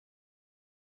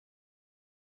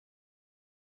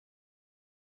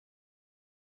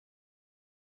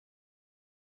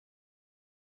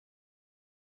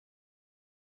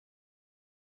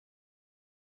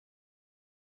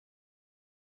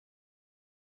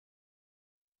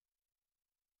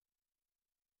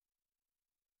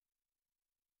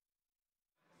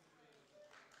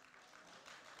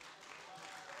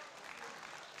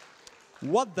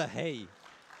What the hey?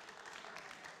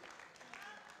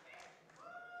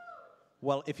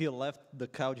 Well, if you left the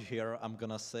couch here, I'm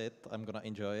gonna sit, I'm gonna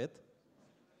enjoy it.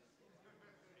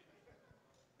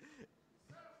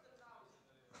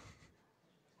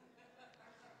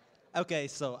 Okay,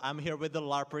 so I'm here with the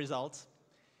LARP results.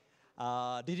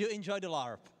 Did you enjoy the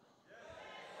LARP?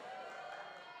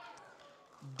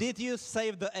 Did you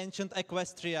save the ancient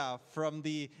Equestria from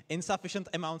the insufficient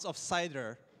amounts of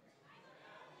cider?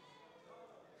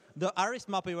 The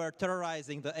Arismapi were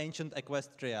terrorizing the ancient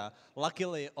Equestria.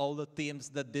 Luckily, all the teams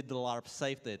that did the LARP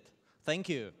saved it. Thank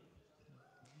you.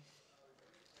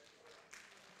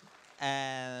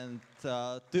 And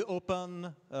to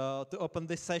open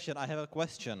this session, I have a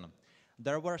question.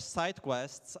 There were side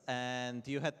quests, and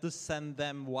you had to send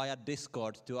them via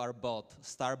Discord to our bot,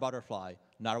 Star Butterfly,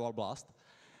 Narwhal Blast.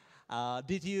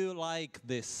 Did you like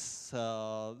this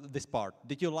part?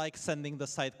 Did you like sending the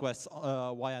side quests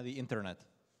via the internet?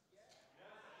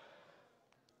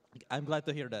 I'm glad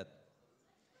to hear that.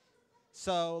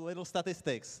 So, little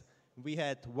statistics. We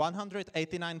had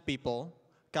 189 people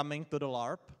coming to the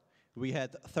LARP. We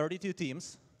had 32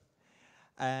 teams.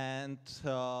 And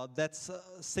that's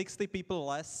 60 people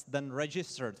less than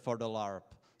registered for the LARP.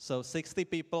 So 60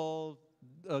 people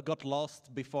got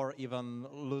lost before even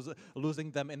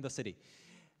losing them in the city.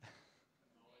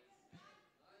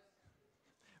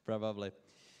 Probably.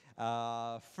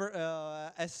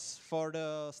 As for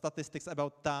the statistics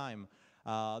about time,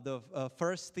 the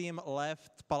first team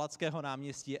left Palackého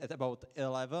náměstí at about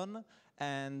 11,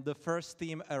 and the first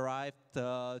team arrived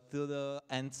to the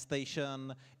end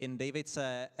station in Davice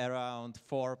around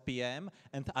 4 p.m.,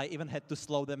 and I even had to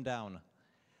slow them down.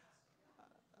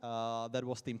 That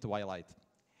was Team Twilight.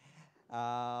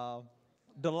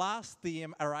 The last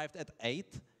team arrived at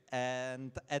 8,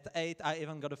 and at 8 I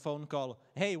even got a phone call,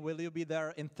 "Hey, will you be there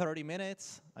in 30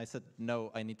 minutes? I said,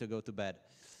 "No, I need to go to bed."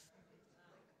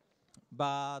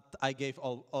 But I gave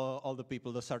all the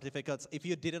people the certificates. If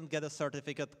you didn't get a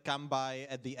certificate, come by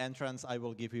at the entrance, I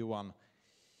will give you one.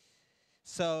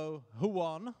 So, who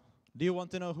won? Do you want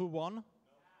to know who won?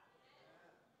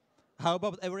 How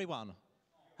about everyone?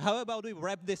 How about we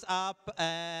wrap this up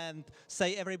and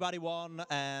say everybody won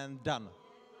and done?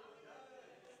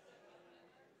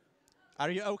 Are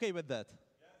you okay with that?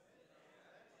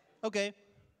 Okay.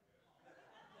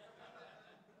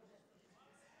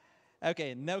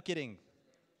 Okay, no kidding.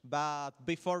 But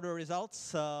before the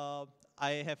results,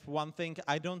 I have one thing.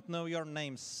 I don't know your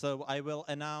names, so I will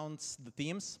announce the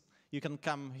teams. You can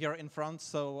come here in front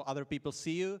so other people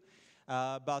see you.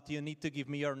 But you need to give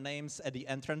me your names at the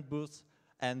entrance booth,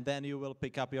 and then you will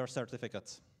pick up your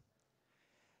certificates.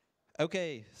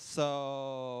 Okay,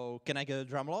 so can I get a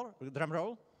drum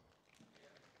roll?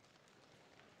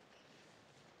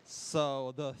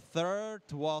 So the third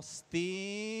was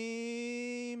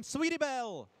Team Sweetie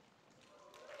Belle.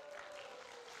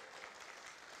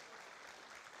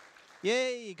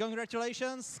 Yay,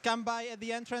 congratulations. Come by at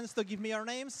the entrance to give me your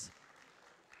names.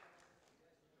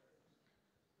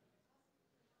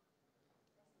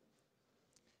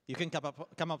 You can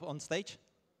come up on stage.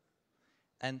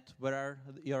 And where are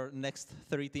your next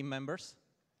 3 team members?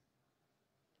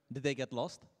 Did they get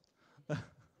lost?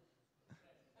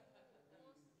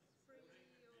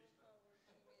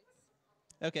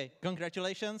 Okay,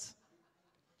 congratulations.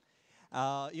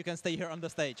 You can stay here on the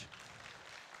stage.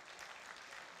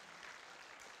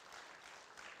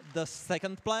 The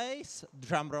second place,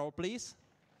 drum roll please,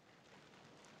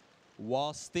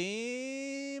 was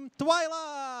Team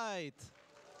Twilight.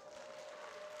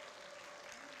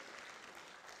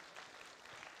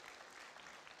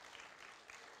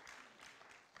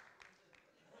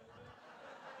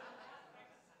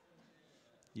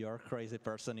 You're a crazy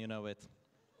person, you know it.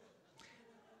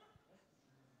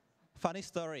 Funny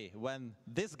story, when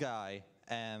this guy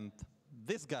and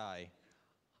this guy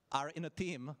are in a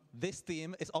team, this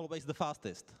team is always the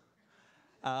fastest.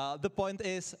 The point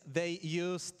is, they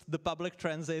used the public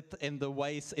transit in the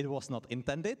ways it was not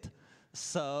intended.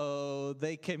 So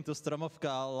they came to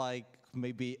Stromovka like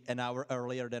maybe an hour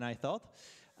earlier than I thought.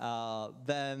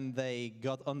 Then they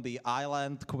got on the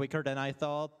island quicker than I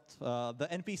thought. The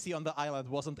NPC on the island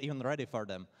wasn't even ready for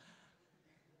them.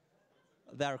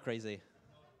 They're crazy,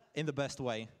 in the best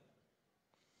way.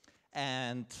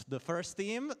 And the first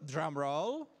team, drum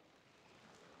roll.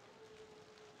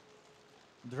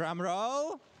 Drum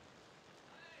roll.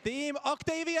 Team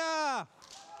Octavia.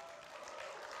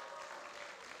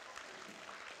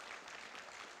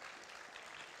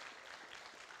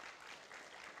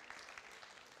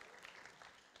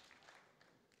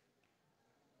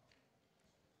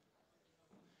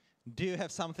 Do you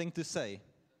have something to say?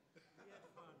 We had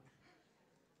fun.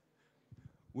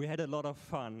 we had a lot of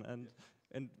fun,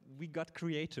 and we got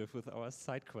creative with our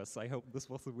side quests. I hope this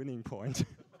was the winning point.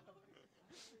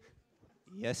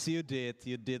 Yes, you did.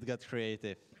 You did get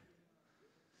creative.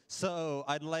 So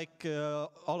I'd like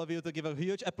all of you to give a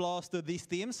huge applause to these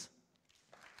teams.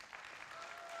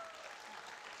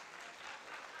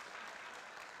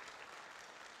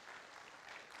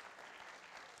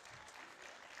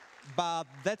 But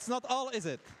that's not all, is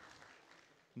it?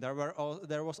 There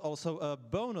was also a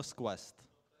bonus quest.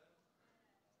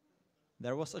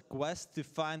 There was a quest to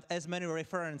find as many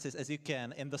references as you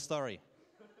can in the story.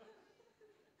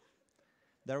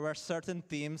 There were certain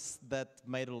teams that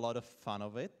made a lot of fun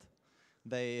of it.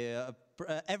 They,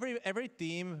 every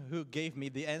team who gave me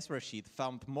the answer sheet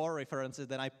found more references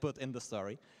than I put in the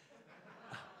story.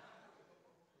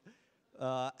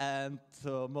 And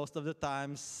most of the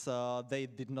times, they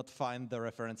did not find the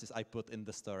references I put in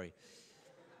the story.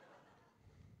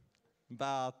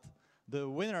 But the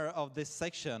winner of this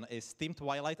section is Team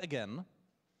Twilight again.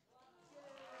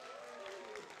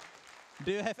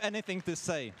 Do you have anything to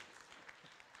say?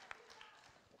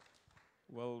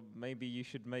 Well, maybe you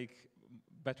should make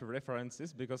better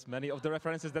references, because many of the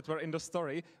references that were in the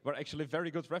story were actually very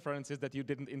good references that you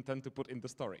didn't intend to put in the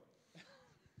story.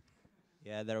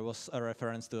 Yeah, there was a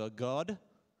reference to a god.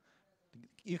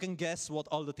 You can guess what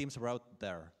all the teams wrote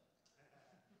there.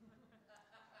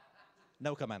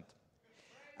 No comment.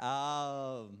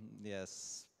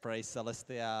 Yes, praise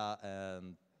Celestia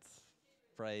and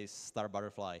praise Star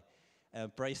Butterfly.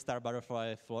 And praise Star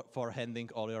Butterfly for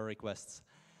handling all your requests.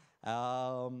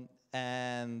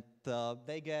 And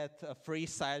they get a free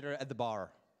cider at the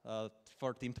bar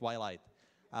for Team Twilight.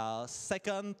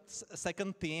 Second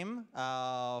team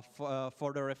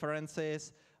for the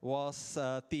references was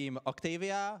Team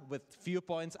Octavia with few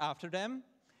points after them.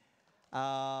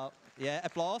 Yeah,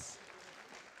 applause.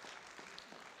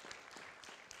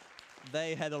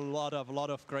 They had a lot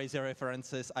of crazy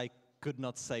references I could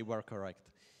not say were correct.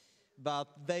 But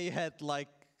they had like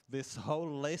this whole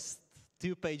list,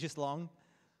 2 pages long.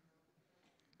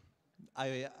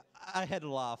 I had a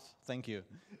laugh, thank you.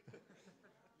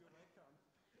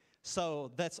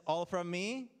 So that's all from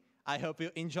me. I hope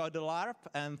you enjoyed the LARP,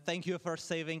 and thank you for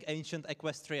saving ancient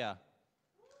Equestria.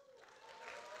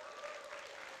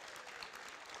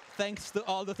 Thanks to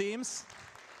all the teams,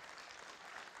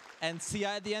 and see you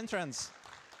at the entrance.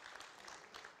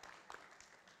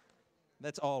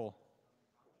 That's all.